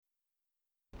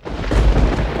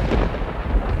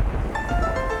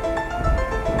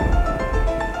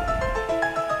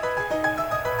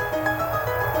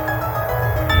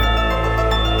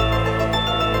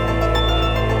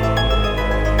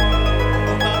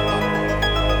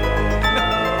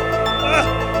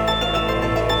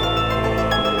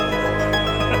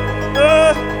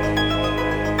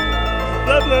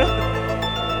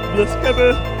the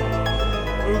skipper.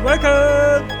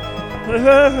 Welcome.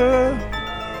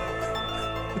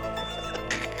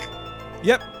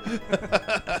 Yep.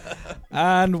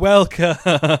 And welcome.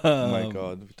 Oh my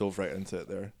god, we dove right into it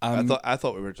there. I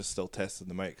thought we were just still testing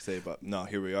the mic, but no,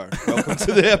 here we are. Welcome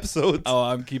to the episode. Oh,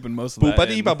 I'm keeping most of that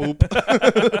in.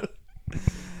 Boop-a-dee-ba-boop.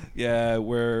 Yeah,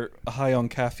 we're high on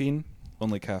caffeine.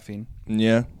 Only caffeine.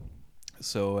 Yeah.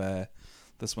 So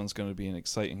this one's going to be an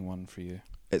exciting one for you.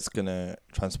 It's going to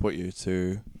transport you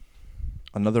to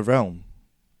another realm.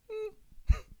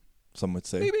 Some would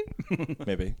say. Maybe.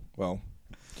 Maybe. Well,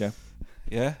 yeah.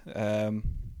 Yeah.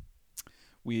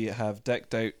 We have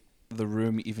decked out the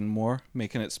room even more,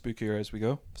 making it spookier as we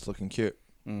go. It's looking cute.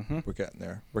 Mm-hmm. We're getting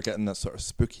there. We're getting that sort of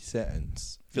spooky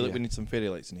settings. I feel like we need some fairy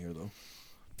lights in here, though.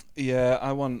 Yeah,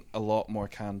 I want a lot more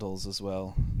candles as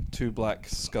well. 2 black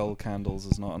skull candles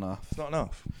is not enough. It's not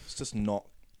enough. It's just not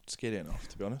scary enough,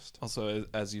 to be honest. Also,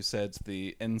 as you said,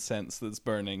 the incense that's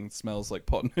burning smells like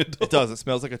pot noodle. It does. It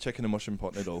smells like a chicken and mushroom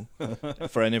pot noodle.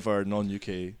 For any of our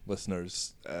non-UK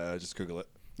listeners, just Google it.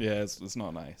 Yeah, it's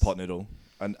not nice. Pot noodle.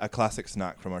 And a classic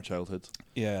snack from our childhood.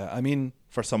 Yeah, I mean...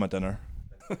 For summer dinner.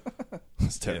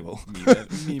 It's terrible. Yeah,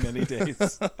 me many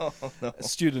days. Oh, no.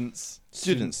 Students,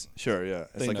 sure, yeah.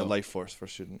 It's like know. a life force for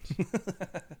students.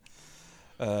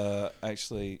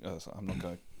 Actually, I'm not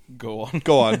going to go on.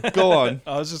 Go on.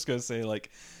 I was just going to say,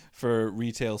 like, for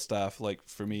retail staff, like,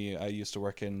 for me, I used to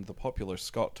work in the popular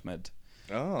Scott Mid.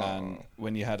 Oh. And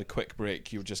when you had a quick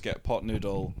break, you would just get a pot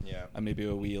noodle and maybe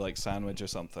a wee, like, sandwich or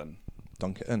something.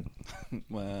 Dunk it in.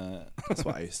 That's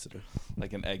what I used to do.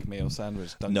 Like an egg mayo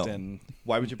sandwich dunked in.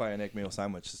 Why would you buy an egg mayo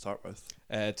sandwich to start with?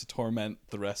 To torment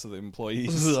the rest of the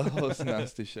employees. Oh, that's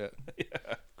nasty shit. Yeah.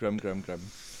 Grim.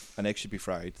 An egg should be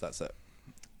fried, that's it.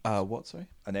 What, sorry?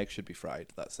 An egg should be fried,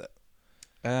 that's it.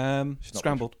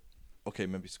 Scrambled. Okay,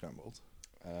 maybe scrambled.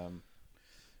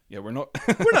 Yeah, we're not...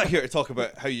 We're not here to talk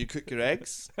about how you cook your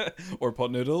eggs. Or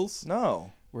pot noodles.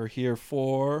 No. We're here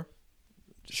for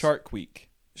Shark Week.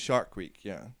 Shark Week,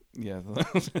 yeah. Yeah.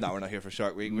 No, we're not here for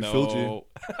Shark Week. We No.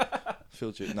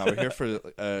 fooled you. No, we're here for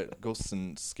ghosts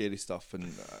and scary stuff and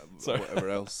whatever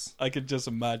else. I could just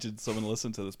imagine someone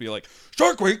listen to this be like,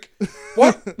 Shark Week?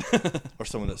 What? Or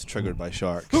someone that's triggered by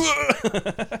sharks.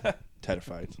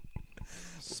 Terrified.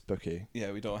 Spooky.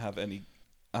 Yeah, we don't have any...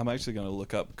 I'm actually going to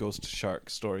look up ghost shark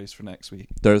stories for next week.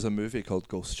 There's a movie called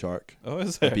Ghost Shark. Oh,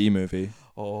 is there? A B movie.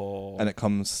 Oh. And it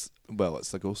comes... Well,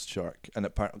 it's a ghost shark. And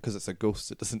because it's a ghost,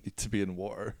 it doesn't need to be in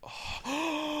water.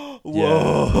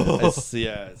 Whoa.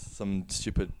 It's some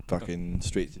stupid fucking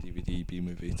straight-to-DVD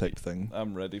B-movie type thing.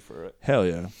 I'm ready for it. Hell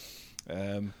yeah.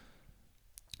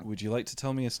 Would you like to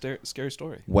tell me a scary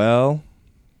story? Well...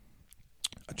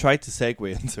 I tried to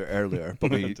segue into it earlier,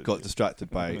 but we got distracted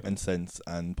by incense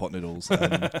and pot noodles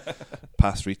and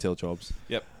past retail jobs.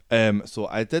 Yep. So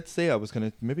I did say I was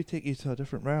going to maybe take you to a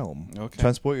different realm. Okay.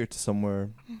 Transport you to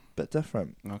somewhere a bit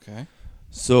different. Okay.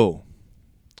 So,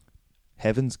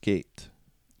 Heaven's Gate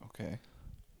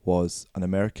was an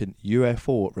American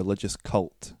UFO religious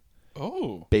cult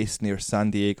based near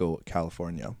San Diego,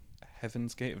 California.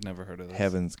 Heaven's Gate? I've never heard of this.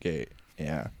 Heaven's Gate,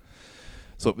 yeah.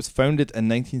 So it was founded in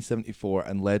 1974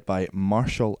 and led by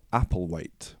Marshall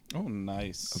Applewhite. Oh,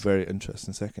 nice. A very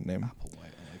interesting second name. Applewhite,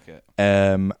 I like it.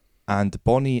 And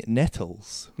Bonnie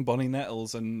Nettles. Bonnie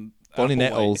Nettles and Bonnie Applewhite.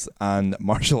 Nettles and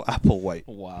Marshall Applewhite.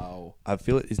 Wow. I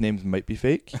feel like these names might be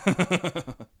fake,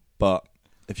 but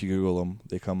if you Google them,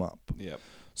 they come up. Yep.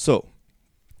 So,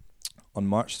 on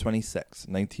March 26,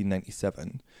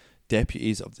 1997...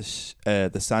 deputies of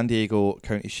the San Diego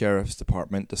County Sheriff's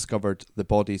Department discovered the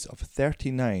bodies of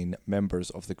 39 members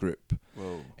of the group,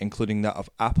 including that of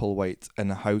Applewhite in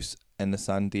a house in the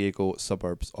San Diego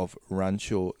suburbs of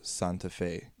Rancho Santa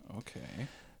Fe. Okay.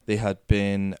 They had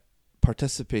been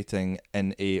participated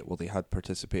in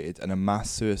a mass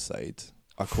suicide,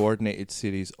 a coordinated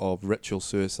series of ritual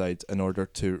suicides in order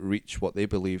to reach what they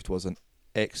believed was an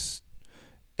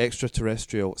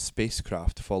extraterrestrial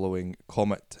spacecraft following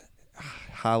Comet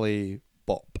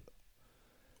Hale-Bopp.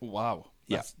 Wow.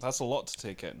 That's a lot to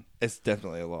take in. It's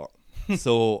definitely a lot.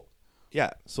 So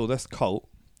this cult,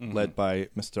 led by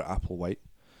Mr. Applewhite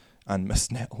and Miss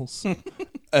Nettles,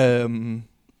 they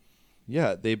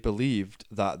believed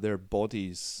that their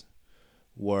bodies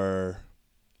were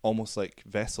almost like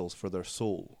vessels for their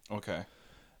soul. Okay.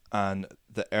 And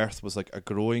the earth was like a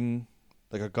garden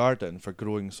for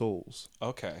growing souls.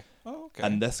 Okay. Oh, okay.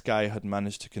 And this guy had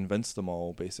managed to convince them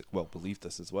all, believed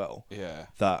this as well,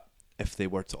 that if they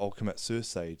were to all commit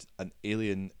suicide, an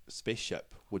alien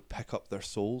spaceship would pick up their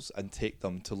souls and take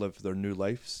them to live their new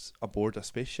lives aboard a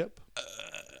spaceship.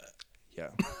 Yeah.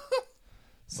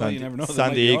 Well, you never know. They San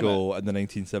might be on Diego in the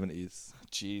 1970s.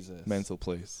 Jesus. Mental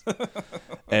place.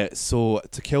 So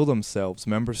to kill themselves,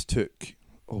 members took,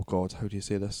 oh God, how do you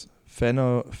say this?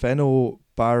 Phenobarbital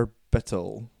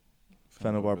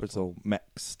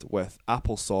mixed with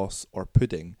applesauce or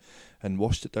pudding and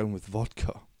washed it down with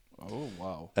vodka. Oh,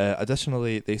 wow.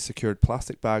 Additionally, they secured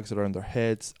plastic bags around their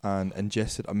heads and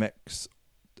ingested the mix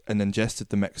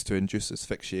to induce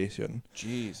asphyxiation.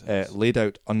 Jesus. Laid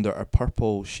out under a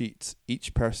purple sheet,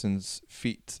 each person's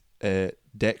feet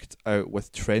decked out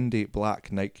with trendy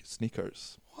black Nike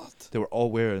sneakers. What? They were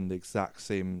all wearing the exact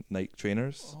same Nike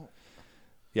trainers. Oh,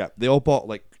 Yeah, they all bought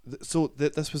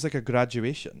this was like a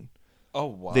graduation. oh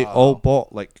wow. They all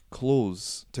bought like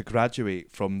clothes to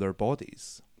graduate from their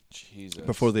bodies Jesus.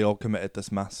 before they all committed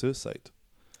this mass suicide.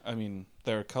 I mean,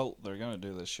 they're a cult. They're going to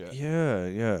do this shit.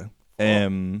 Yeah.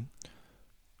 Oh.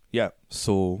 Yeah,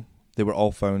 so they were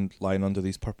all found lying under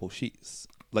these purple sheets.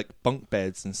 Like bunk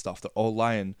beds and stuff. They're all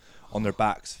lying on their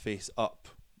backs, face up,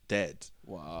 dead.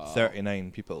 Wow.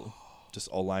 39 people just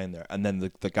all lying there. And then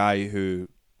the guy who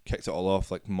kicked it all off,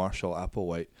 like Marshall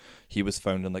Applewhite, he was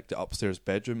found in like the upstairs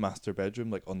bedroom, master bedroom,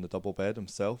 like on the double bed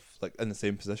himself, like in the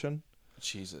same position.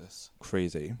 Jesus.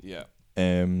 Crazy. Yeah.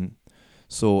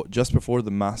 So just before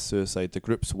the mass suicide, the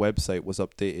group's website was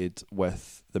updated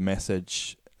with the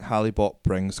message, Halibut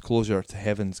brings closure to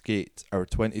Heaven's Gate. Our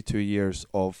 22 years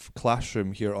of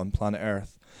classroom here on planet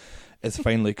Earth is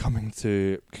finally coming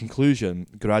to conclusion,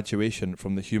 graduation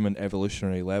from the human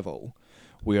evolutionary level.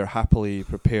 We are happily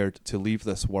prepared to leave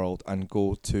this world and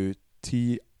go to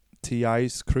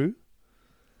TI's crew.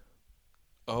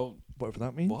 Oh, Whatever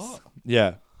that means. what?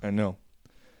 Yeah, I know.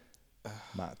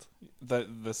 Mad.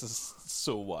 This is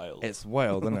so wild. It's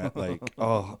wild, isn't it? Like,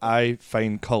 I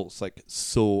find cults like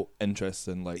so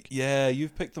interesting. Like, Yeah,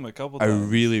 you've picked them a couple I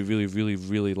times. really, really, really,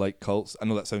 really like cults. I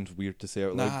know that sounds weird to say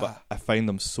out loud, Nah. but I find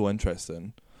them so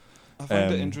interesting. I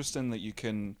find it interesting that you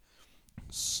can,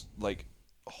 like,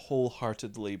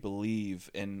 wholeheartedly believe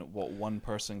in what one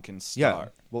person can Yeah,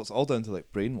 start. well, it's all down to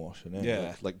like brainwashing. Eh?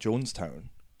 Yeah. Like Jonestown.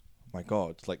 My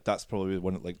God, like that's probably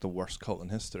one of like the worst cult in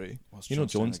history. What's You know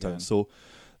Jonestown Jonestown. again? So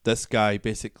this guy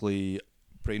basically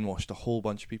brainwashed a whole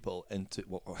bunch of people into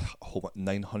a whole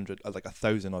 900, like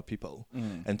 1,000 odd people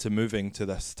into moving to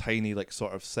this tiny like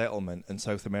sort of settlement in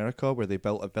South America where they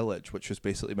built a village which was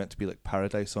basically meant to be like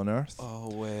paradise on earth.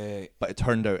 Oh, wait. But it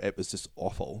turned out it was just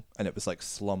awful, and it was like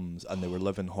slums, and they were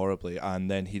living horribly. And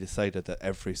then he decided that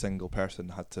every single person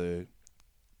had to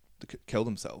kill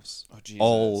themselves. Oh, Jesus.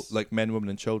 All like men, women,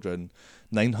 and children.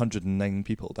 909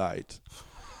 people died.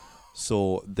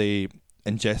 So they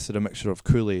ingested a mixture of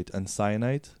Kool-Aid and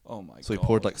cyanide. Oh, my God. So he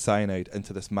poured like cyanide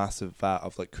into this massive vat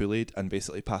of like Kool-Aid and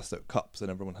basically passed out cups,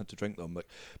 and everyone had to drink them. Like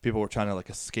people were trying to like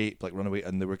escape, like run away,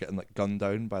 and they were getting like gunned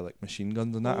down by like machine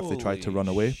guns and that if they tried to run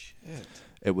away. Shit.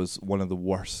 It was one of the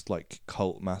worst like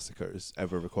cult massacres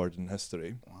ever recorded in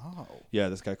history. Wow. Yeah,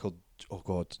 this guy called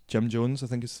Jim Jones, I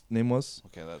think his name was.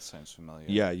 Okay, that sounds familiar.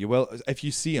 Yeah, you will if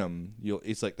you see him,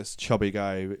 he's like this chubby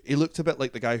guy. He looked a bit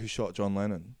like the guy who shot John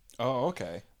Lennon. Oh,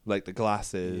 okay. Like the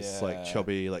glasses, like Yeah.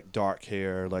 chubby, like dark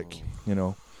hair, like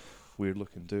weird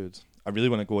looking dude. I really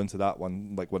want to go into that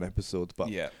one episode, but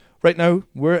Yeah. right now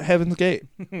we're at Heaven's Gate.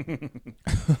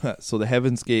 So the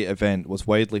Heaven's Gate event was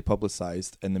widely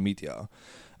publicised in the media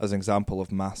as an example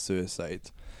of mass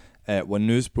suicide. When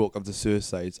news broke of the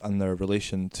suicides and their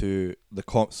relation to the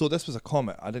so this was a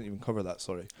comet. I didn't even cover that.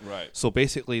 Sorry. Right. So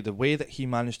basically, the way that he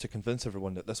managed to convince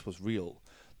everyone that this was real,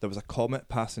 there was a comet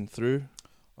passing through,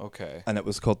 Okay. and it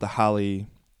was called the Halley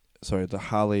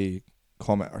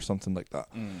comet or something like that.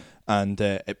 And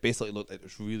it basically looked like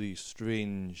this really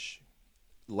strange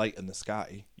light in the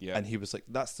sky. Yeah. And he was like,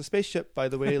 "That's the spaceship, by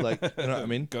the way." Like, you know what I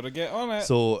mean? Gotta get on it.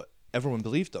 So everyone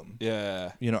believed him.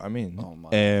 Yeah. You know what I mean? Oh,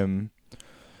 my.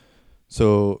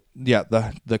 So yeah,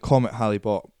 the comet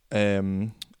Halley-Bopp.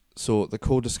 So the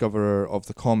co-discoverer of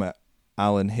the comet,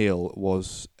 Alan Hale,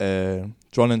 was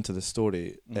drawn into the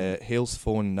story. Hale's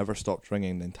phone never stopped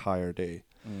ringing the entire day.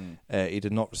 He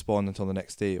did not respond until the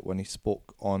next day when he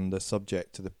spoke on the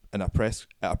subject at a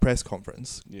press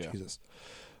conference. Yeah. Jesus.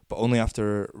 But only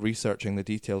after researching the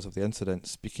details of the incident,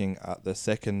 speaking at the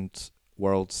Second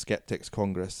World Skeptics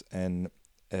Congress in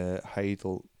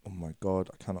Heidel. Oh my God,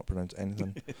 I cannot pronounce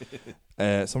anything.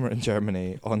 Somewhere in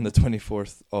Germany on the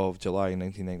 24th of July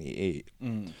 1998.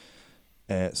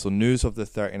 So news of the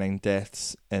 39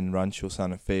 deaths in Rancho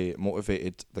Santa Fe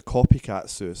motivated the copycat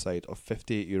suicide of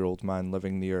 58-year-old man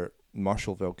living near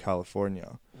Marshallville,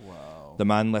 California. Wow. The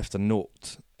man left a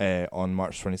note on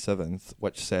March 27th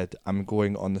which said, "I'm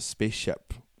going on the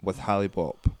spaceship with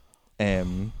Halley-Bopp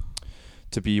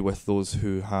to be with those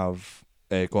who have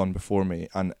gone before me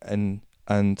and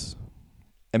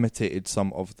imitated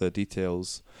some of the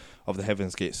details of the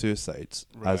Heaven's Gate suicides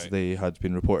as they had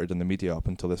been reported in the media up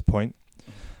until this point.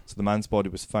 So the man's body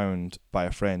was found by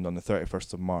a friend on the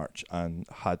 31st of March and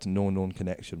had no known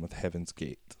connection with Heaven's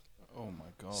Gate. Oh my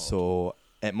God. So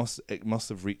it must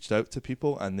have reached out to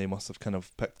people, and they must have kind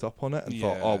of picked up on it and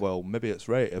thought, oh well, maybe it's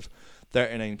right if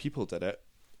 39 people did it.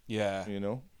 Yeah. You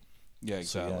know? Yeah,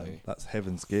 exactly. So, yeah, that's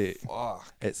Heaven's Gate.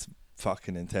 Fuck. It's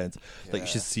fucking intense. Yeah. Like, you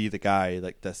should see the guy,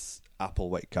 like this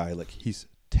Applewhite guy, like he's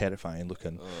terrifying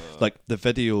looking. Like the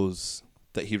videos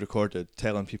that he recorded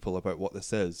telling people about what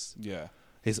this is. Yeah.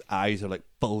 His eyes are like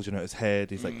bulging out his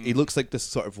head. He's like, he looks like this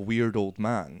sort of weird old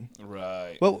man.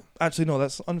 Right. Well, actually, no,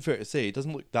 that's unfair to say. He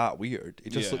doesn't look that weird.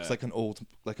 He just Yeah. looks like an old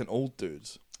dude.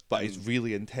 But he's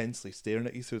really intensely staring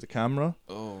at you through the camera.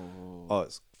 Oh,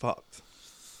 it's fucked.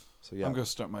 So yeah, I'm going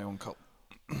to start my own cult.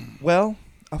 Well,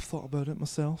 I've thought about it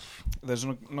myself. There's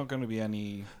not going to be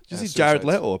any. You see, Jared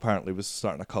Leto apparently was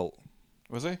starting a cult.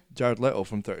 Was he? Jared Leto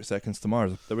from 30 Seconds to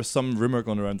Mars. There was some rumor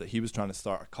going around that he was trying to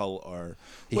start a cult, or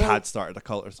he had started a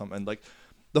cult or something. Like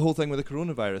the whole thing with the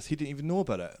coronavirus, he didn't even know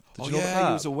about it. Did you know about that?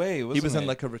 He was away. Wasn't He was in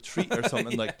like a retreat or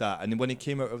something like that. And when he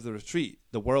came out of the retreat,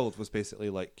 the world was basically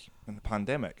like in the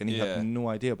pandemic, and he had no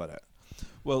idea about it.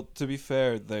 Well, to be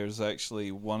fair, there's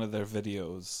actually one of their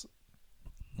videos.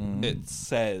 It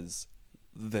says,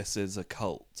 "This is a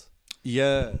cult."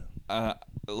 Yeah.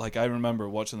 Like, I remember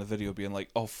watching the video being like,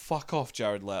 oh, fuck off,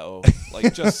 Jared Leto.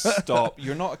 Like, just stop.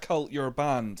 You're not a cult, you're a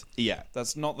band. Yeah.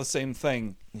 That's not the same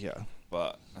thing. Yeah.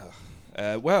 But,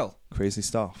 well. Crazy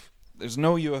stuff. There's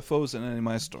no UFOs in any of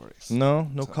my stories. No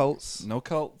cults. No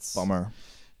cults. Bummer.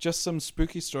 Just some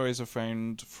spooky stories I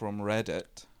found from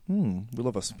Reddit. We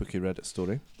love a spooky Reddit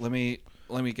story. Let me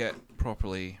get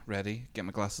properly ready. Get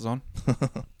my glasses on.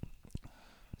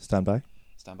 Stand by.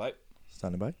 Stand by.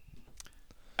 Standing by.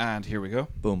 And here we go.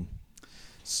 Boom.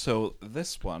 So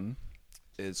this one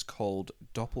is called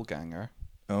Doppelganger.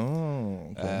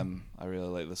 Oh, okay. I really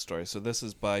like this story. So this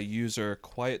is by user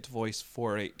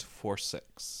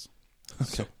QuietVoice4846. Okay.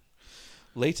 So,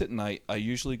 late at night, I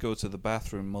usually go to the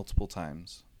bathroom multiple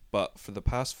times. But for the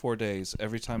past 4 days,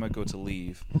 every time I go to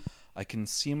leave, I can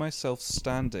see myself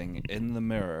standing in the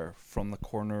mirror from the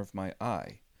corner of my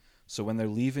eye. So when they're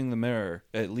leaving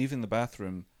the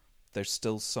bathroom, there's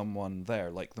still someone there,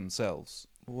 like themselves.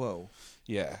 Whoa.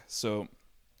 Yeah, so...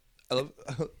 I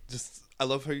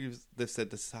love how they've said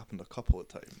this has happened a couple of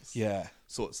times. Yeah.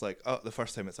 So it's like, the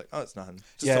first time it's like, it's nothing.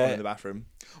 Just Yeah. someone in the bathroom.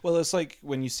 Well, it's like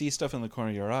when you see stuff in the corner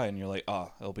of your eye and you're like,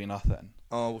 it'll be nothing.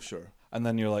 Oh, well, sure. And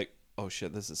then you're like, oh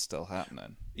shit, this is still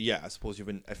happening. Yeah, I suppose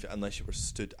unless you were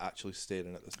stood actually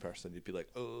staring at this person, you'd be like,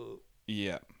 oh.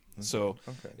 Yeah. So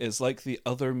it's like the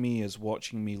other me is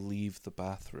watching me leave the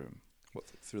bathroom. What,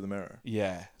 through the mirror?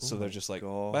 Yeah. So they're just like,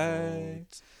 God. bye.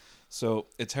 So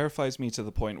it terrifies me to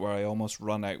the point where I almost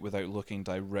run out without looking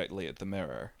directly at the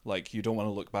mirror. Like, you don't want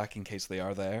to look back in case they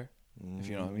are there, if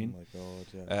you know what I mean. Oh my God,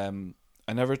 yeah.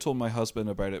 I never told my husband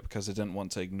about it because I didn't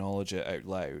want to acknowledge it out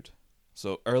loud.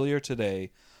 So earlier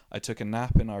today, I took a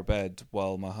nap in our bed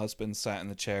while my husband sat in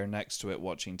the chair next to it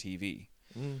watching TV.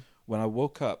 When I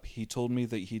woke up, he told me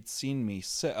that he'd seen me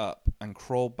sit up and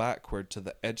crawl backward to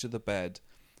the edge of the bed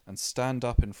and stand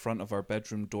up in front of our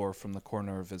bedroom door from the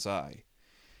corner of his eye.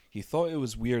 He thought it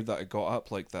was weird that I got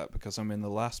up like that because I'm in the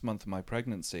last month of my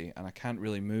pregnancy and I can't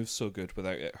really move so good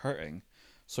without it hurting,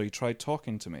 so he tried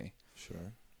talking to me.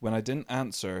 Sure. When I didn't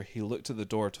answer, he looked at the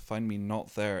door to find me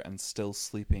not there and still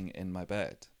sleeping in my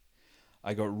bed.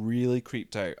 I got really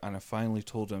creeped out and I finally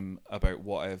told him about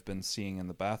what I have been seeing in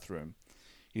the bathroom.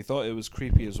 He thought it was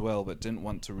creepy as well, but didn't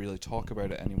want to really talk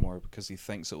about it anymore because he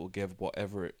thinks it will give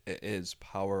whatever it is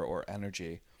power or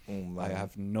energy. I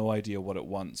have no idea what it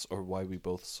wants or why we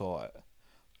both saw it.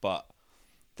 But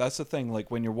that's the thing,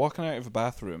 like when you're walking out of a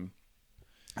bathroom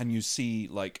and you see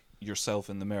like yourself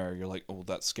in the mirror, you're like, oh,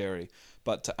 that's scary.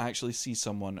 But to actually see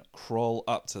someone crawl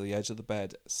up to the edge of the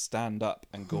bed, stand up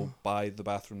and go by the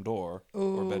bathroom door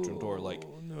or bedroom door, like...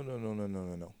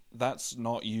 No. That's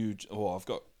not you. Oh, I've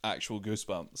got actual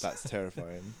goosebumps. That's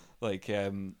terrifying. Like,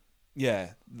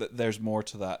 there's more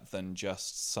to that than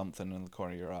just something in the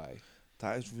corner of your eye.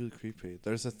 That is really creepy.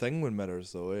 There's a thing with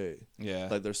mirrors, though, eh? Yeah.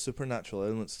 Like, there's supernatural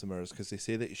elements to mirrors because they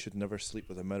say that you should never sleep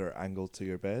with a mirror angled to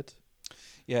your bed.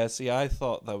 Yeah, see, I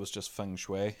thought that was just feng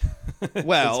shui.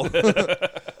 Well,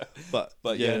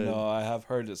 but yeah, no, I have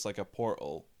heard it's like a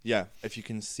portal. Yeah, if you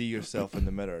can see yourself in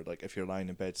the mirror, like if you're lying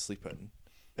in bed sleeping,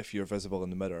 if you're visible in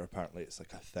the mirror, apparently it's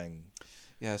like a thing.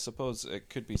 Yeah, I suppose it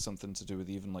could be something to do with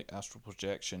even like astral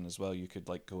projection as well. You could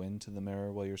like go into the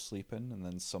mirror while you're sleeping, and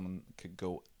then someone could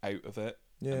go out of it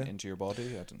and into your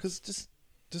body. Because just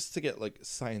just to get like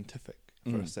scientific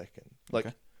for a second. Like,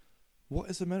 Okay. what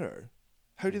is a mirror?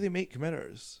 How do they make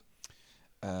mirrors?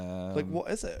 Like, what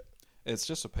is it? It's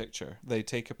just a picture. They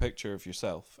take a picture of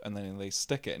yourself and then they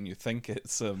stick it, and you think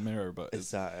it's a mirror, but Is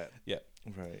that it? Yeah.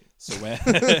 Right. So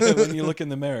when you look in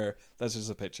the mirror, that's just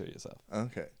a picture of yourself.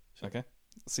 Okay. Okay.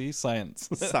 See, science.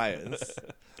 Science.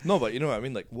 No, but you know what I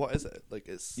mean. Like, what is it? Like,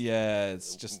 it's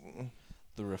It's just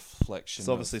the reflection. It's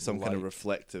obviously of some kind of light.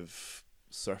 reflective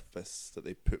surface that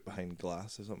they put behind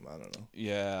glass or something. I don't know.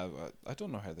 Yeah, I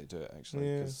don't know how they do it actually,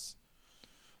 Yeah. because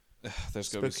there's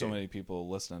going to be so Spooky. many people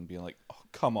listening being like, "Oh,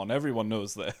 come on, everyone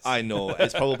knows this." I know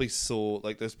it's probably so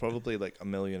like there's probably like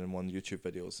 1,000,001 YouTube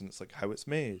videos, and it's like how it's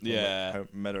made. or, Yeah.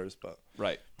 like, how mirrors, but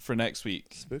Right, for next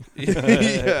week, spooky.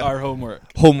 Yeah. our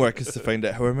homework. Homework is to find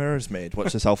out how a mirror is made.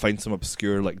 Watch this. I'll find some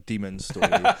obscure like demon story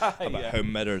about Yeah. how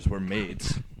mirrors were made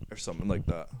or something like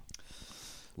that.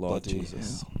 Lord Bloody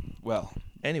Jesus. hell. Well,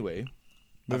 Anyway,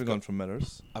 moving on from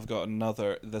mirrors. I've got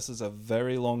another. This is a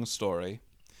very long story.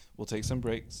 We'll take some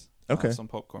breaks. Okay. Have some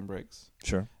popcorn breaks.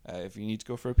 Sure. If you need to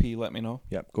go for a pee, let me know.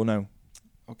 Yeah. Go now.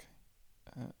 Okay.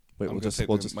 Wait, I'm we'll gonna just take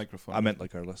we'll the just. microphone. I meant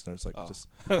like our listeners. Like Oh. just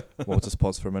we'll just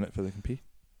pause for a minute for they can pee.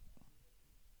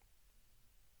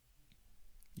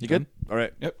 You good? All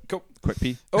right. Yep. Cool. Quick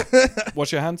pee.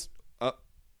 Wash your hands. Oh.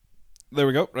 There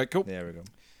we go. Right. Cool. There we go.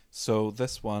 So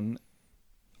this one,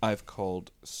 I've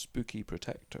called Spooky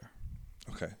Protector.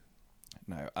 Okay.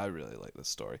 Now, I really like this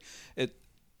story.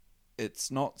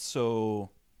 It's not so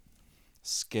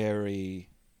scary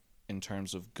in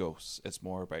terms of ghosts. It's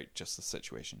more about just the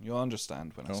situation. You'll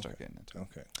understand when I start getting into it.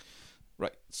 Okay.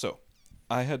 Right, so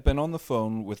I had been on the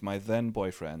phone with my then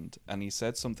boyfriend, and he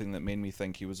said something that made me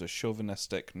think he was a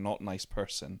chauvinistic, not nice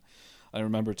person. I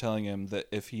remember telling him that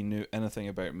if he knew anything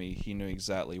about me, he knew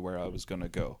exactly where I was going to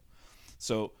go.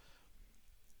 So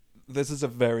this is a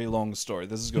very long story.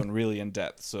 This is going really in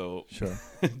depth, so Sure.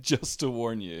 just to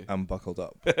warn you. I'm buckled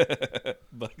up.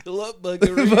 Buckle up,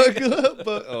 Buckaroo. Buckle up.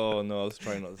 Oh no, I was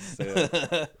trying not to say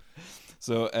it.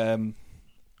 So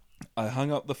I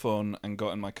hung up the phone and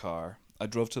got in my car. I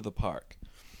drove to the park.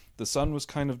 The sun was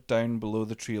kind of down below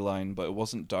the tree line, but it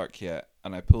wasn't dark yet,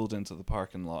 and I pulled into the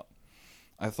parking lot.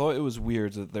 I thought it was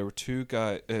weird that there were two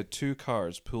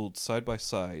cars pulled side by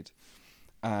side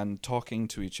and talking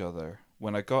to each other.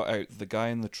 When I got out, the guy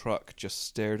in the truck just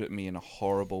stared at me in a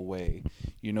horrible way.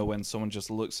 You know, when someone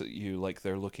just looks at you like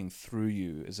they're looking through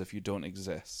you, as if you don't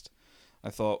exist.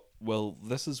 I thought, well,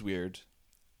 this is weird.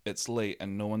 It's late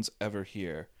and no one's ever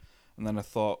here. And then I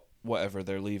thought, whatever,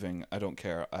 they're leaving. I don't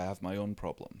care. I have my own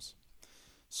problems.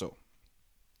 So,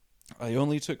 I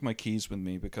only took my keys with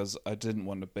me because I didn't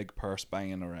want a big purse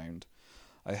banging around.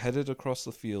 I headed across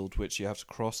the field, which you have to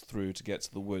cross through to get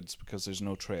to the woods because there's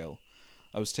no trail.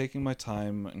 I was taking my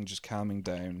time and just calming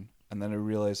down, and then I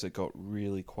realized it got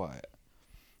really quiet.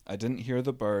 I didn't hear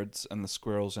the birds and the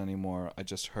squirrels anymore. I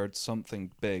just heard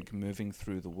something big moving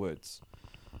through the woods.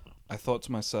 I thought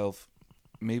to myself,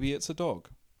 maybe it's a dog.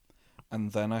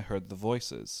 And then I heard the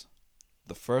voices.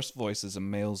 The first voice is a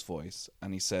male's voice,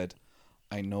 and he said,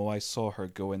 I know I saw her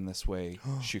go in this way.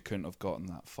 She couldn't have gotten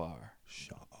that far.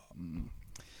 Shut up.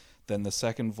 Then the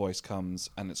second voice comes,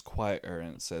 and it's quieter,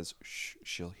 and it says, shh,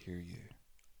 she'll hear you.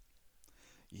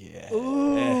 Yeah.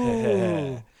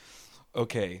 Ooh.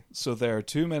 Okay, so there are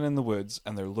two men in the woods,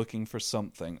 and they're looking for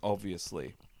something,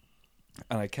 obviously.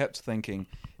 And I kept thinking,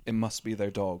 it must be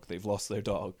their dog. They've lost their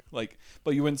dog. Like,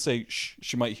 but you wouldn't say, shh,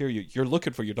 she might hear you. You're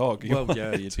looking for your dog. You Well, want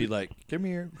yeah, you'd be like, come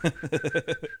here.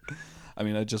 I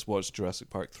mean, I just watched Jurassic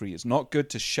Park 3. It's not good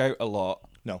to shout a lot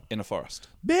No. in a forest.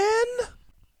 Ben!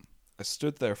 I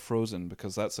stood there frozen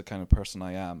because that's the kind of person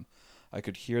I am. I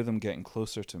could hear them getting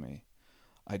closer to me.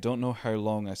 I don't know how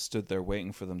long I stood there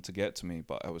waiting for them to get to me,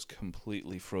 but I was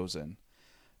completely frozen.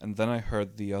 And then I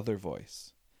heard the other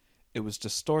voice. It was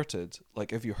distorted,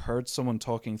 like if you heard someone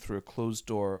talking through a closed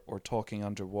door or talking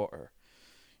underwater.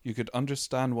 You could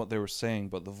understand what they were saying,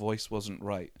 but the voice wasn't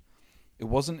right. It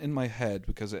wasn't in my head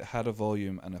because it had a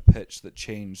volume and a pitch that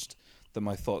changed that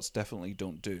my thoughts definitely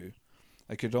don't do.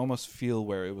 I could almost feel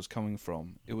where it was coming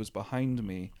from. It was behind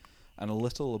me and a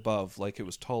little above, like it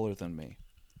was taller than me.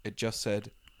 It just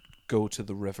said, go to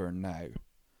the river now.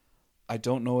 I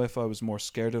don't know if I was more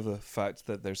scared of the fact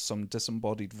that there's some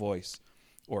disembodied voice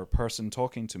or a person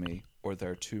talking to me, or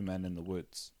there are two men in the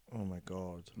woods. Oh my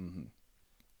god.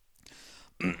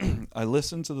 I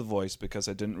listened to the voice because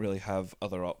I didn't really have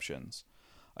other options.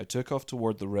 I took off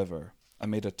toward the river. I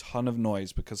made a ton of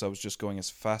noise because I was just going as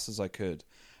fast as I could,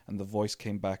 and the voice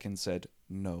came back and said,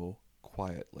 no,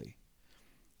 quietly.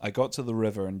 I got to the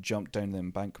river and jumped down the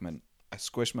embankment. I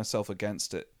squished myself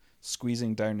against it,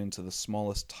 squeezing down into the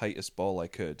smallest, tightest ball I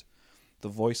could. The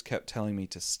voice kept telling me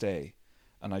to stay,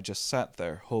 and I just sat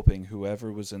there hoping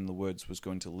whoever was in the woods was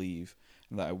going to leave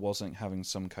and that I wasn't having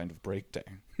some kind of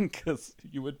breakdown. Because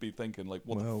you would be thinking, like,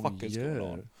 what the fuck is going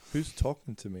on? Who's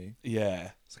talking to me?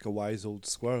 Yeah. It's like a wise old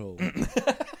squirrel.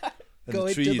 Go the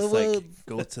into tree's the like, woods.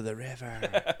 go to the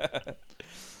river.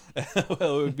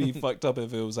 Well, it would be fucked up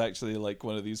if it was actually like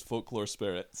one of these folklore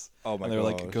spirits. Oh my god! And they're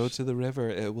like, go to the river,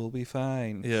 it will be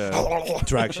fine. Yeah.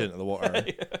 Drags you into the water.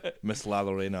 Miss La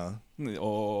Lorena.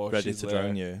 Oh, ready she's to there.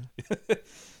 drown you.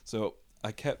 So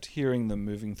I kept hearing them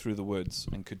moving through the woods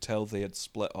and could tell they had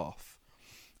split off.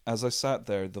 As I sat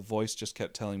there, the voice just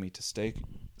kept telling me to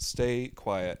stay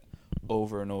quiet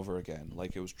over and over again,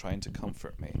 like it was trying to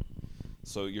comfort me.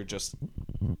 So you're just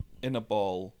in a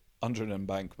ball under an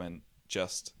embankment,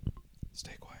 just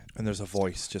stay quiet. And there's a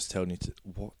voice just telling you to,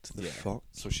 what the fuck?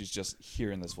 So she's just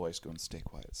hearing this voice going, stay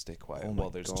quiet, Oh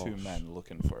while there's two men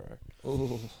looking for her.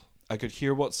 Oh. I could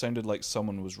hear what sounded like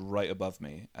someone was right above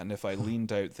me, and if I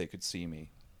leaned out, they could see me.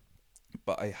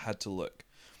 But I had to look.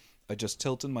 I just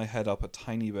tilted my head up a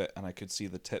tiny bit, and I could see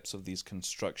the tips of these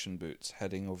construction boots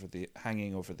hanging over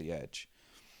the edge.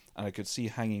 And I could see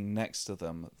hanging next to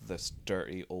them this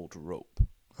dirty old rope.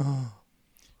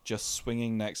 Just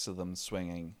swinging next to them,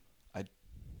 swinging. I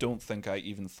don't think I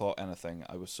even thought anything.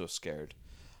 I was so scared.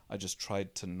 I just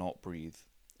tried to not breathe.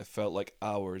 It felt like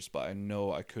hours, but I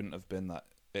know it couldn't have been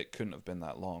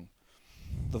that long.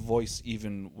 The voice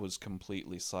even was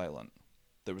completely silent.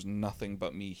 There was nothing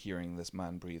but me hearing this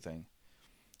man breathing.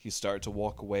 He started to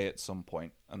walk away at some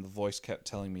point, and the voice kept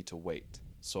telling me to wait,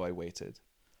 so I waited.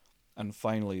 And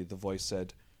finally the voice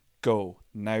said, "Go,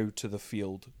 now to the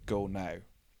field, go now."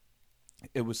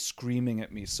 It was screaming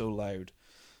at me so loud,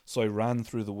 so I ran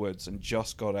through the woods and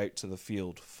just got out to the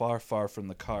field, far, far from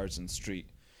the cars and street.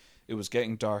 It was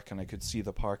getting dark and I could see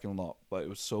the parking lot, but it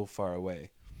was so far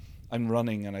away. I'm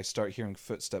running and I start hearing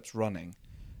footsteps running,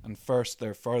 and first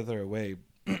they're farther away,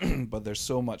 but they're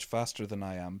so much faster than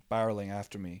I am, barreling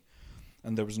after me.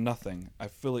 And there was nothing. I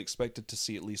fully expected to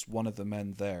see at least one of the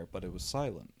men there, but it was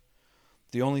silent.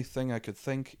 The only thing I could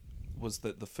think was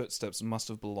that the footsteps must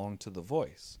have belonged to the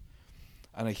voice.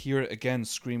 And I hear it again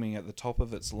screaming at the top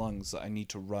of its lungs that I need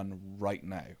to run right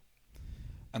now.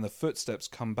 And the footsteps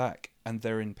come back, and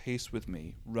they're in pace with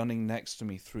me, running next to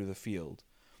me through the field.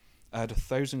 I had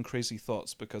 1,000 crazy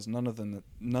thoughts because none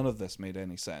of this made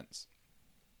any sense.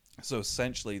 So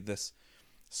essentially, this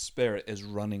spirit is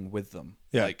running with them,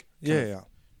 getting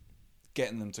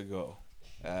them to go.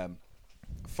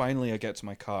 Finally, I get to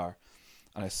my car,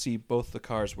 and I see both the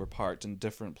cars were parked in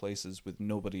different places with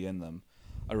nobody in them.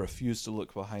 I refuse to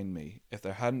look behind me. If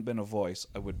there hadn't been a voice,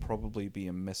 I would probably be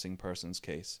a missing persons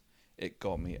case. It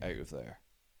got me out of there.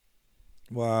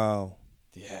 Wow.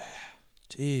 Yeah.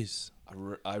 Jeez.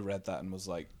 I read that and was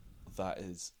like, that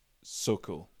is so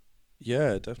cool.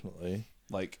 Yeah, definitely.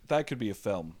 Like, that could be a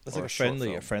film. It's or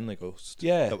like a friendly ghost.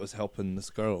 Yeah. That was helping this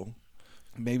girl.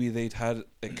 Maybe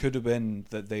it could have been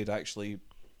that they'd actually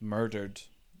murdered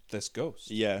this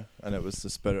ghost. Yeah, and it was the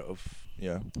spirit of,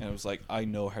 And it was like, I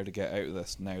know how to get out of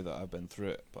this now that I've been through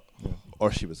it. But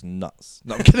Or she was nuts.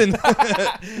 No, I'm kidding.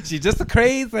 She's just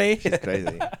crazy. She's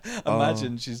crazy.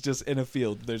 Imagine she's just in a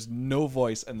field. There's no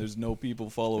voice and there's no people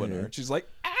following her. She's like,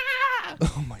 ah!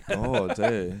 Oh my god,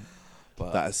 eh?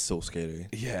 But that is so scary.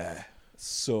 Yeah.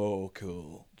 So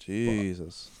cool.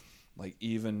 Jesus. But, like,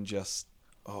 even just,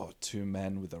 two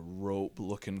men with a rope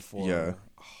looking for her.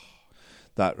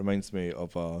 That reminds me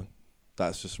of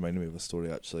that's just reminded me of a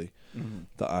story actually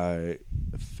that I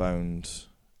found.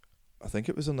 I think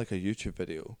it was in like a YouTube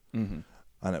video, and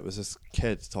it was this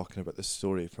kid talking about this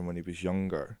story from when he was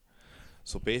younger.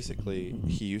 So basically,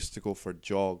 he used to go for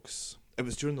jogs. It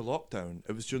was during the lockdown.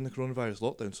 It was during the coronavirus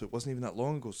lockdown, so it wasn't even that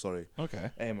long ago. Sorry. Okay.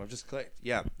 I've just clicked.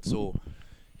 Yeah. So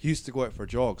he used to go out for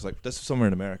jogs. Like, this is somewhere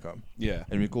in America. Yeah.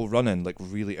 And we'd go running like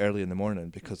really early in the morning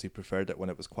because he preferred it when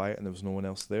it was quiet and there was no one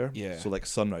else there. Yeah. So like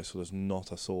sunrise, so there's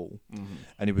not a soul.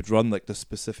 And he would run like this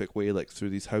specific way, like through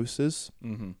these houses.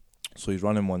 So he's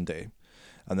running one day,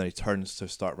 and then he turns to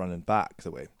start running back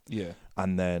the way. Yeah.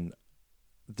 And then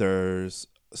there's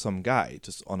some guy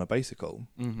just on a bicycle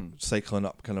cycling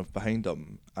up kind of behind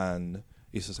him, and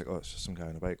he's just like, oh, it's just some guy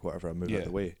on a bike, whatever, I move out of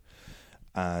the way.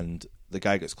 And the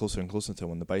guy gets closer and closer to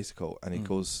him on the bicycle, and he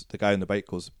goes, the guy on the bike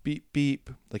goes, beep, beep,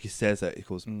 like he says it, he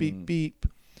goes, beep, beep.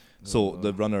 So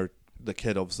the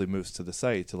kid obviously moves to the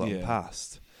side to let him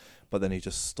past, but then he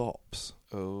just stops.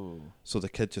 So the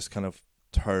kid just kind of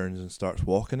turns and starts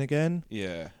walking again.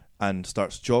 Yeah. And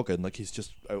starts jogging like he's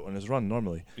just out on his run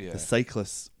normally. Yeah. The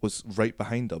cyclist was right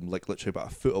behind him, like literally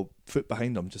about a foot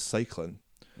behind him, just cycling.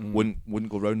 wouldn't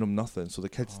go round him, nothing. So the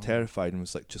kid's terrified and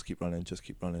was like, just keep running,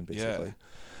 basically.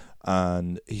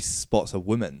 And he spots a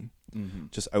woman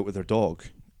just out with her dog,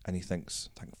 and he thinks,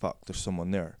 thank fuck, there's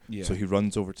someone there. So he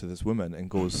runs over to this woman and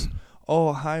goes,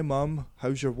 oh, hi mum,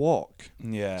 how's your walk? Do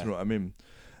you know what I mean?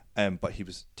 But he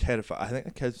was terrified. I think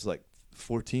the kid was like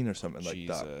 14 or something like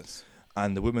that.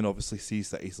 And the woman obviously sees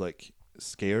that he's like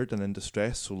scared and in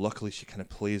distress, so luckily she kind of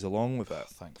plays along with it.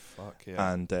 Thank fuck,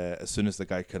 yeah. And as soon as the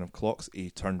guy kind of clocks, he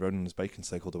turned around on his bike and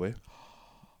cycled away.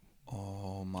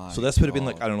 Oh my! So this would have been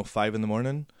like, I don't know, 5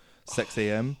 a.m, 6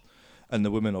 a.m, and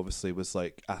the woman obviously was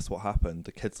like, asked what happened.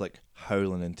 The kid's like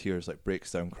howling in tears, like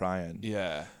breaks down crying.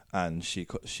 Yeah. And she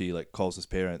like calls his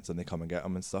parents and they come and get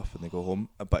him and stuff and they go home.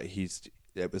 But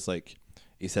it was like,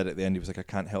 he said at the end, he was like, I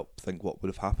can't help think what would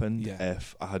have happened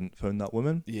if I hadn't found that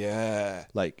woman. Yeah.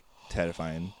 Like,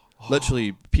 terrifying.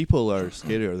 Literally, people are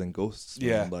scarier than ghosts.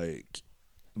 Yeah. Man. Like,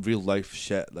 real life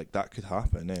shit, like, that could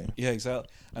happen, eh? Yeah, exactly.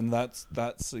 And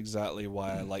that's exactly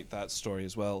why I like that story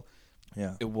as well.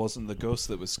 Yeah. It wasn't the ghost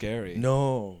that was scary.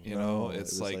 No. You know, it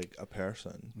it's was like a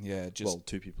person. Yeah, just...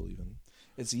 2 people even.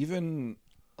 It's even,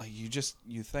 like,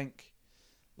 you think,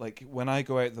 like, when I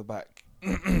go out the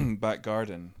back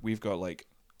garden, we've got, like,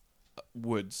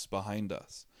 woods behind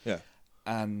us. Yeah.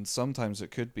 And sometimes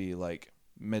it could be, like,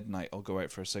 midnight, I'll go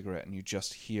out for a cigarette and you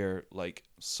just hear, like,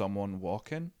 someone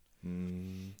walking.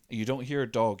 You don't hear a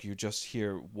dog, you just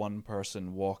hear one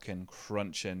person walking,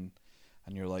 crunching,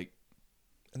 and you're like...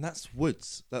 And that's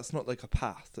woods. That's not like a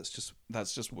path. That's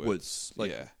just woods.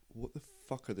 Like, what the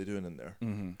fuck are they doing in there?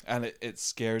 And it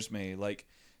scares me. Like,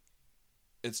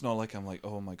 it's not like I'm like,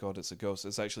 oh my god, it's a ghost.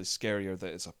 It's actually scarier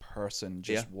that it's a person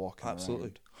just walking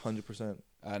absolutely. around. 100%.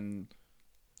 And,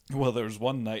 well, there was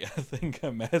one night, I think I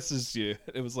messaged you.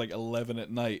 It was like 11 at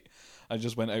night. I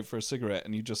just went out for a cigarette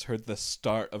and you just heard the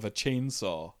start of a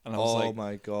chainsaw. And I was like... Oh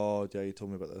my god, yeah, you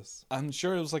told me about this. I'm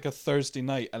sure it was like a Thursday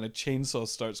night and a chainsaw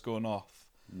starts going off.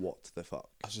 What the fuck?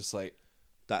 I was just like...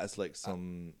 That is like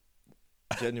some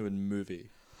genuine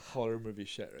horror movie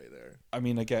shit right there. I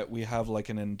mean, we have like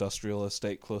an industrial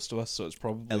estate close to us, so it's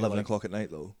probably 11 o'clock at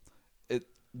night though.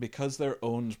 Because they're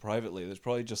owned privately, there's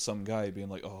probably just some guy being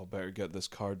like, oh, I better get this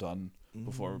car done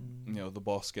before the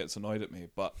boss gets annoyed at me.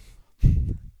 But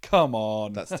come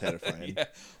on. That's terrifying. Yeah.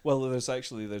 Well, there's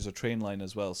a train line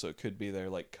as well, so it could be they're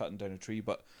like cutting down a tree,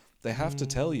 but they have to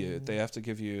tell you. They have to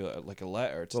give you like a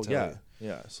letter to tell you.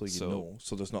 Yeah, so you know.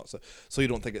 So there's not so you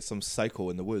don't think it's some psycho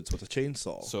in the woods with a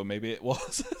chainsaw. So maybe it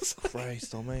was.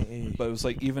 Christ almighty. But it was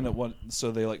like, even at one,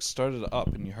 so they like started it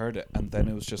up and you heard it, and then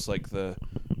it was just like the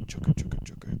chugga chugga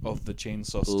chugga of the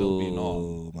chainsaw still being on.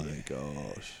 Oh my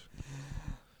gosh.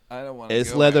 I don't want to.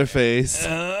 It's Leatherface.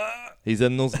 He's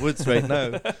in those woods right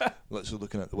now. Literally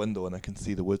looking out the window and I can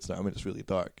see the woods now. I mean, it's really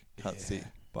dark. Can't see,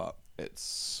 but it's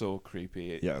so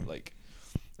creepy. Yeah. Like,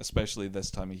 especially this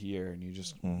time of year, and you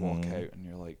just walk out and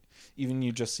you're like, even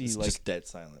you just see it's like just dead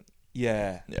silent.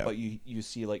 Yeah. But you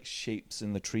see like shapes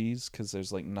in the trees because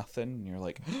there's like nothing, and you're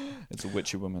like, it's a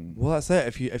witchy woman. Well, that's it.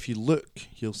 If you look,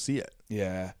 you'll see it.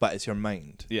 Yeah. But it's your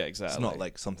mind. Yeah, exactly. It's not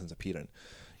like something's appearing.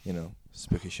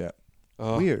 Spooky shit.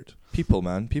 Oh. Weird. People,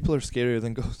 man. People are scarier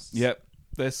than ghosts. Yep.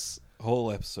 This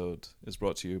whole episode is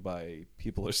brought to you by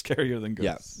People Are Scarier Than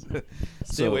Ghosts. Yeah.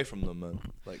 Stay away from them, man.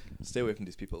 Like, stay away from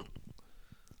these people.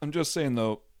 I'm just saying,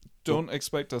 though, don't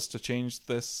expect us to change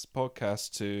this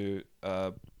podcast to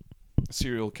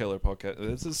serial killer podcast.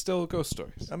 This is still ghost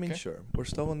stories. I mean, sure. We're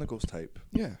still on the ghost type.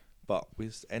 Yeah. But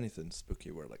with anything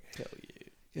spooky, we're like, hell yeah.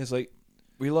 It's like,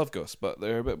 we love ghosts, but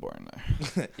they're a bit boring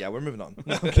now. Yeah, we're moving on.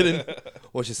 No, I'm kidding.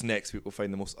 Watch this next week. We'll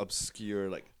find the most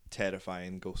obscure, like,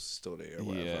 terrifying ghost story or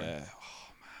whatever. Yeah.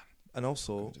 Oh, man. And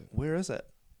also, where is it?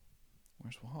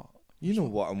 Where's what? You know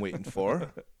what I'm waiting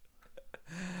for.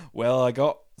 Well, I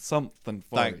got something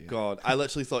for you. Thank God. I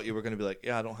literally thought you were going to be like,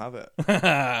 yeah, I don't have it.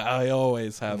 I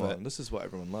always have Come it. on, this is what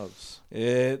everyone loves.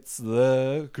 It's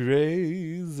the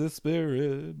crazy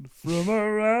spirit from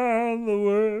around the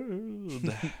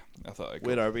world. I thought I could.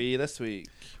 Where are we this week?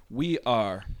 We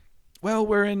are. Well,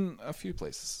 we're in a few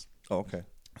places. Oh, okay.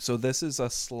 So this is a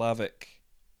Slavic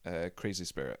crazy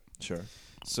spirit. Sure.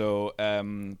 So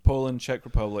Poland, Czech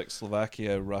Republic,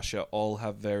 Slovakia, Russia all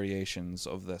have variations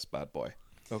of this bad boy.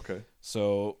 Okay.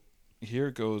 So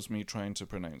here goes me trying to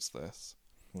pronounce this.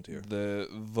 Oh dear. The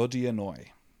Vodianoi.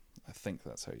 I think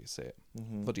that's how you say it.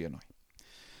 Mm-hmm. Vodianoi.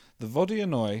 The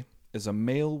Vodianoi is a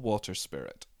male water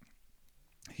spirit.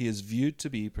 He is viewed to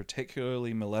be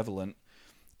particularly malevolent,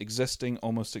 existing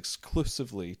almost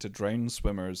exclusively to drowned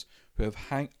swimmers who have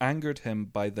angered him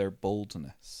by their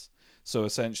boldness. So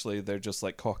essentially, they're just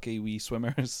like cocky wee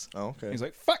swimmers. Oh, okay. He's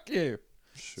like, fuck you!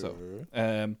 Sure.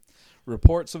 So,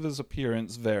 Reports of his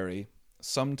appearance vary.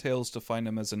 Some tales define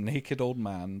him as a naked old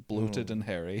man, bloated and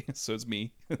hairy. So it's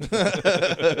me.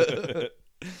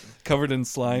 Covered in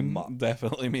slime.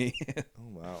 Definitely me.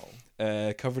 Oh,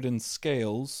 wow. Covered in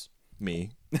scales.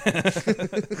 Me.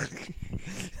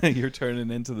 You're turning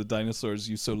into the dinosaurs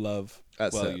you so love.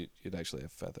 That's well, it. You'd actually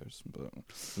have feathers. But,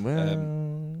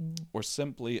 Well... or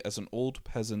simply as an old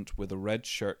peasant with a red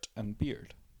shirt and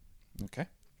beard. Okay.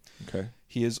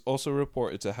 He is also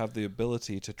reported to have the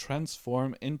ability to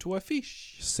transform into a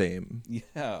fish. Same.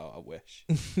 Yeah, I wish.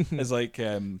 It's like...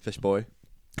 fish boy.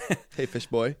 Hey, fish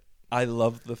boy. I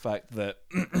love the fact that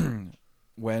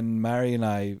when Mhairi and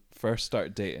I first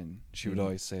started dating, she would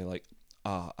always say, like,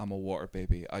 I'm a water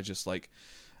baby. I just, like,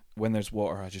 when there's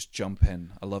water, I just jump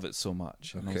in. I love it so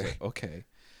much. And I was like, okay.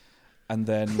 And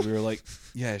then we were like,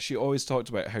 yeah, she always talked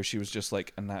about how she was just,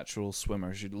 like, a natural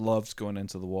swimmer. She loved going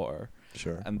into the water.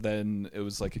 Sure. And then it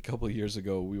was, like, a couple of years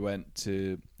ago, we went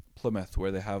to Plymouth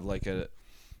where they have, like,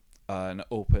 an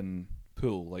open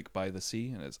pool, like, by the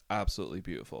sea, and it's absolutely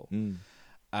beautiful.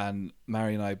 And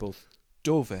Mhairi and I both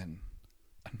dove in.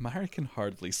 And Mhairi can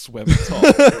hardly swim at all.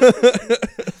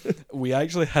 We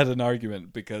actually had an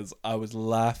argument because I was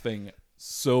laughing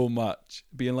so much,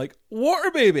 being like, water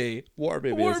baby! Water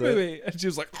baby, water is baby! it? And she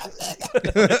was like...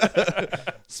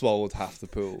 Swallowed half the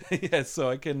pool. Yeah, so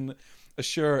I can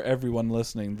assure everyone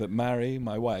listening that Mhairi,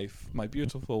 my wife, my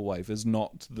beautiful wife, is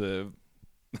not the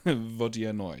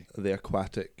Vodianoi. The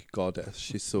aquatic goddess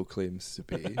she so claims to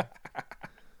be.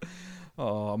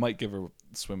 Oh, I might give her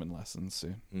swimming lessons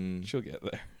soon. She'll get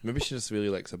there. Maybe she just really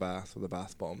likes a bath with a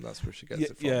bath bomb. That's where she gets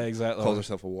it from. Yeah, exactly. Calls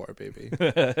herself a water baby.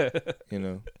 You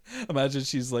know. Imagine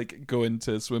she's like going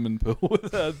to a swimming pool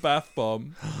with a bath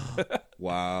bomb.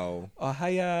 Wow. Oh,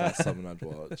 hiya. That's something I'd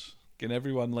watch. Can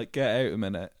everyone like get out a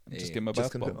minute? Just get my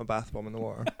bath bomb. Put my bath bomb in the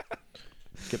water.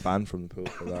 Get banned from the pool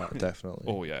for that, definitely.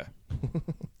 Oh yeah.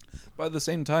 But at the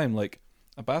same time, like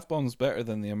a bath bomb's better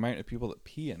than the amount of people that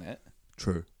pee in it.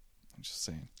 True. I'm just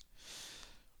saying.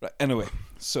 Right. Anyway,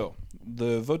 so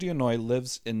the Vodianoi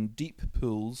lives in deep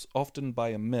pools, often by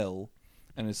a mill,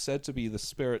 and is said to be the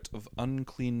spirit of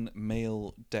unclean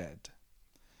male dead.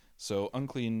 So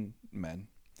unclean men.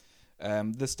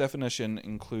 This definition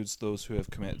includes those who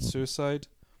have committed suicide,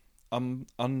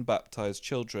 unbaptized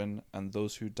children, and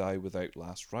those who die without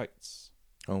last rites.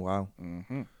 Oh, wow.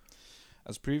 Mm-hmm.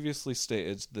 As previously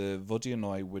stated, the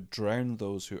Vodianoi would drown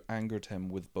those who angered him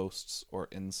with boasts or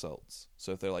insults.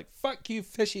 So if they're like, fuck you,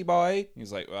 fishy boy,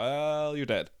 he's like, well, you're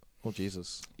dead. Oh,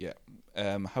 Jesus. Yeah.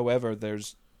 However,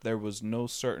 there was no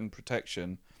certain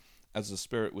protection, as the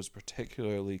spirit was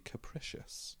particularly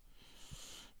capricious.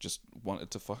 Just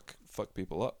wanted to fuck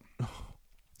people up.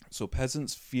 So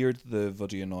peasants feared the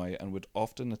Vodianoi and would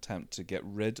often attempt to get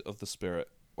rid of the spirit,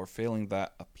 or failing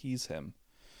that, appease him.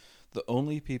 The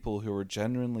only people who were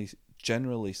generally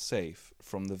safe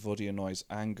from the Vodianoi's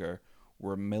anger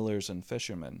were millers and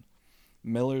fishermen.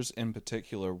 Millers in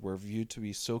particular were viewed to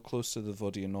be so close to the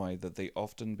Vodianoi that they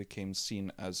often became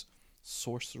seen as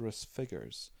sorcerous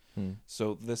figures.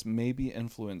 So this may be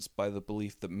influenced by the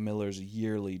belief that millers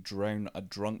yearly drown a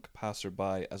drunk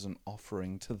passerby as an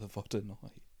offering to the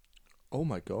Vodianoi. Oh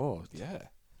my God. Yeah.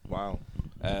 Wow.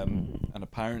 And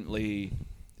apparently,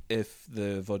 if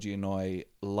the Vodianoi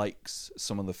likes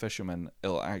some of the fishermen,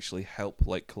 it'll actually help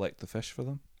like collect the fish for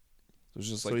them. So it's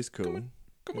just So like, he's cool.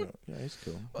 Come on. Yeah, he's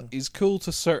cool. Well, he's cool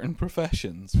to certain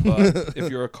professions, but if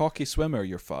you're a cocky swimmer,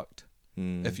 you're fucked.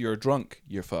 If you're a drunk,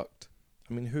 you're fucked.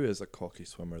 I mean, who is a cocky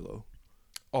swimmer though?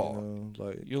 Oh,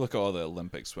 like you look at all the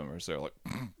Olympic swimmers; they're like,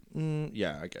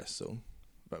 yeah, I guess so.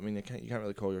 But I mean, you can't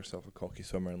really call yourself a cocky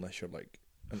swimmer unless you're like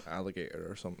an alligator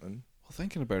or something. well,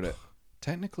 thinking about it,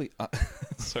 technically,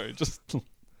 sorry, just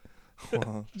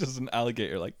an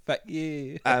alligator, like, fuck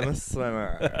you. I'm a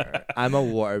swimmer. I'm a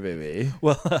water baby.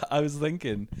 Well, I was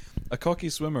thinking a cocky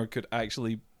swimmer could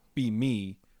actually be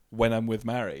me when I'm with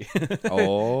Mhairi.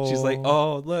 Oh. She's like,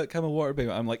 oh, look, I'm a water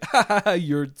baby. I'm like, ha,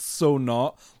 you're so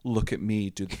not. Look at me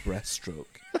do the breaststroke.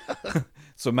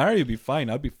 So Mhairi would be fine.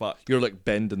 I'd be fucked. You're like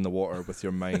bending the water with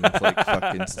your mind, like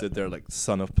fucking stood there like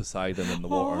son of Poseidon in the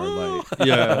water. Like,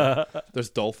 yeah,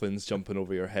 there's dolphins jumping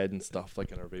over your head and stuff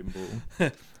like in a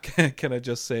rainbow. Can I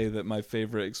just say that my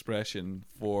favorite expression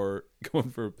for going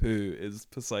for a poo is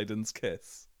Poseidon's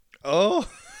kiss? Oh.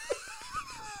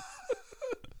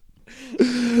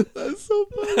 That's so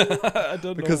funny. I don't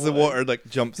know because the why. water like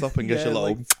jumps up and gives you a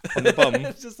little like, on the bum.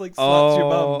 It just like slaps your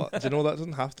bum. Do you know that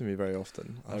doesn't have to me very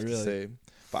often? I have to say,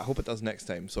 but I hope it does next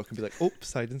time, so I can be like, oh,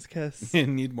 Poseidon's kiss. You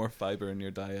need more fiber in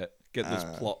your diet. Get those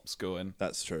plops going.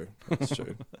 That's true. That's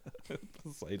true.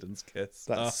 Poseidon's kiss.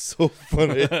 That's so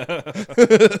funny.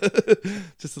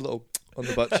 Just a little on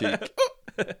the butt cheek.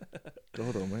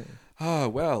 God almighty.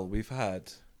 Well, we've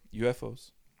had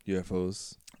UFOs.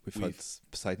 We've had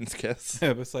Poseidon's kiss.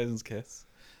 Poseidon's kiss.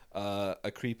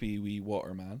 A creepy wee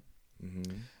waterman.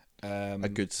 A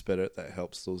good spirit that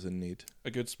helps those in need.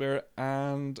 A good spirit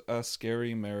and a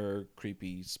scary mirror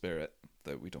creepy spirit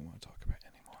that we don't want to talk about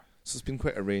anymore. So it's been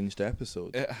quite a ranged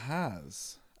episode. It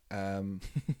has. And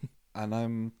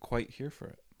I'm quite here for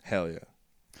it. Hell yeah.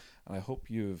 And I hope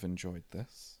you've enjoyed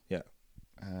this. Yeah.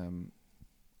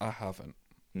 I haven't.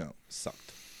 No,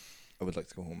 sucked. I would like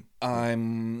to go home.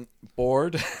 I'm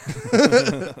bored.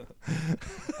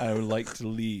 I would like to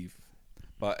leave.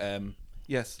 But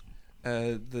yes,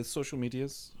 the social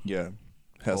medias. Yeah.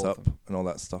 Heads up and all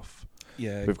that stuff.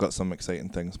 Yeah. We've got some exciting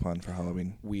things planned for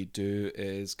Halloween. We do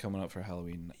is coming up for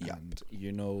Halloween. Yep. And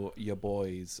you know your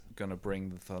boy's gonna bring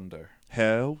the thunder.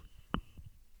 Hell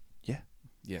yeah.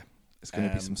 Yeah. It's going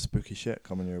to be some spooky shit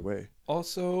coming your way.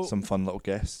 Also, some fun little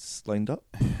guests lined up.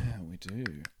 Yeah, we do.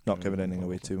 Not giving anything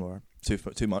away too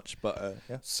much, but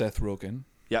yeah. Seth Rogen.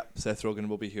 Yeah, Seth Rogen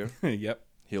will be here. Yep.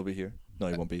 He'll be here. No,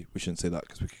 he won't be. We shouldn't say that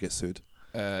because we could get sued.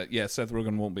 Yeah, Seth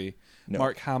Rogen won't be. No.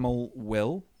 Mark Hamill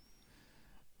will.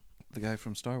 The guy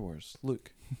from Star Wars,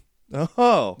 Luke.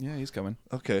 Oh. Yeah, he's coming.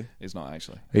 Okay. He's not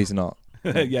actually. He's not.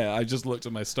 Yeah, I just looked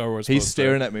at my Star Wars He's poster.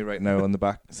 staring at me right now on the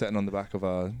back, sitting on the back of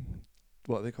a...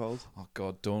 What are they called? Oh,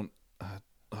 God, don't... what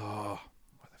are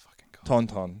they fucking called?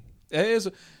 Tauntaun. It is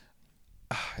a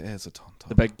tauntaun.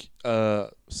 The big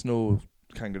snow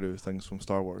kangaroo things from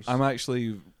Star Wars. I'm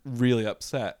actually really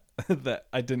upset that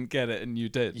I didn't get it and you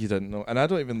did. You didn't know. And I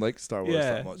don't even like Star Wars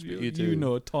that much, but you do. You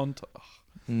know tauntaun.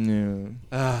 No.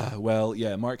 Well,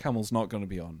 yeah, Mark Hamill's not going to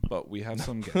be on, but we have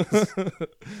some guests.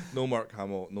 No Mark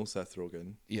Hamill, no Seth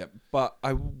Rogen. Yeah, but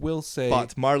I will say...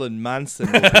 But Marilyn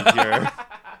Manson will be here.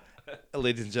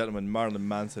 Ladies and gentlemen, Marilyn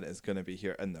Manson is going to be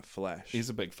here in the flesh. He's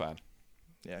a big fan.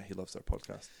 Yeah, he loves our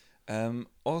podcast.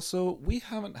 Also, we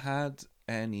haven't had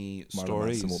any Marilyn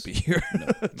stories. Manson will be here. No,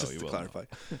 just he to will clarify.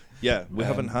 Yeah, we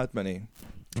haven't had many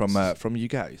from you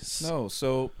guys. No,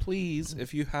 so please,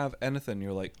 if you have anything,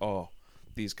 you're like, oh,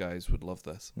 these guys would love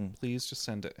this. Please just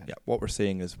send it in. Yeah, what we're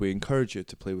saying is we encourage you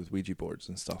to play with Ouija boards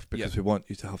and stuff because we want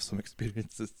you to have some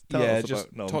experiences. Tell us just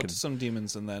about, talk to some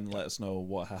demons and then let us know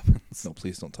what happens. No,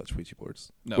 please don't touch Ouija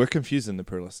boards. No. We're confusing the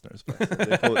poor listeners.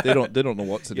 They don't know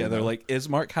what to do. Yeah, they're now. like, is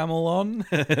Mark Hamill on?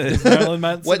 Is Marilyn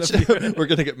Manson? We're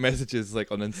gonna get messages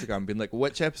like on Instagram being like,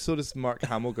 which episode is Mark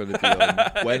Hamill going to be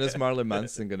on? When is Marilyn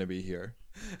Manson going to be here?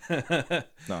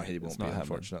 No, he won't be,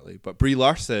 unfortunately. But Brie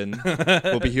Larson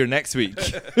will be here next week.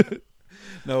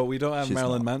 No, we don't have She's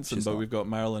Marilyn not. Manson, She's but not. we've got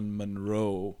Marilyn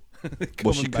Monroe.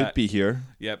 Well, she back. could be here.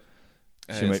 Yep.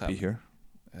 She might be here.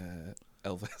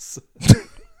 Elvis.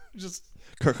 Just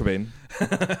Kurt Cobain.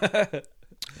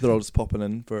 They're all just popping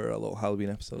in for a little Halloween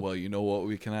episode. Well, you know what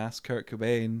we can ask Kurt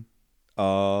Cobain?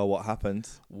 What happened?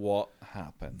 What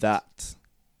happened? That,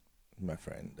 my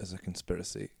friend, is a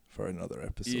conspiracy for another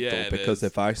episode. Yeah, though, because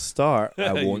if I start,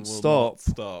 I won't stop.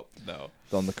 Stop. No.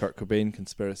 On the Kurt Cobain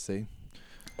conspiracy.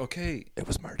 Okay. It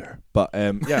was murder. But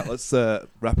yeah, let's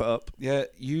wrap it up. Yeah,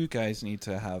 you guys need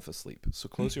to have a sleep. So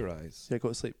close your eyes. Yeah, go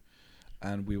to sleep.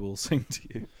 And we will sing to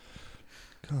you.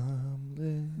 Come,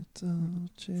 little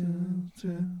children.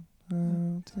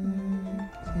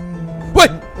 Wait!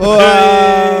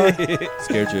 Oh,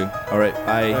 scared you. All right,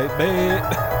 bye. Right,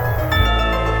 bye.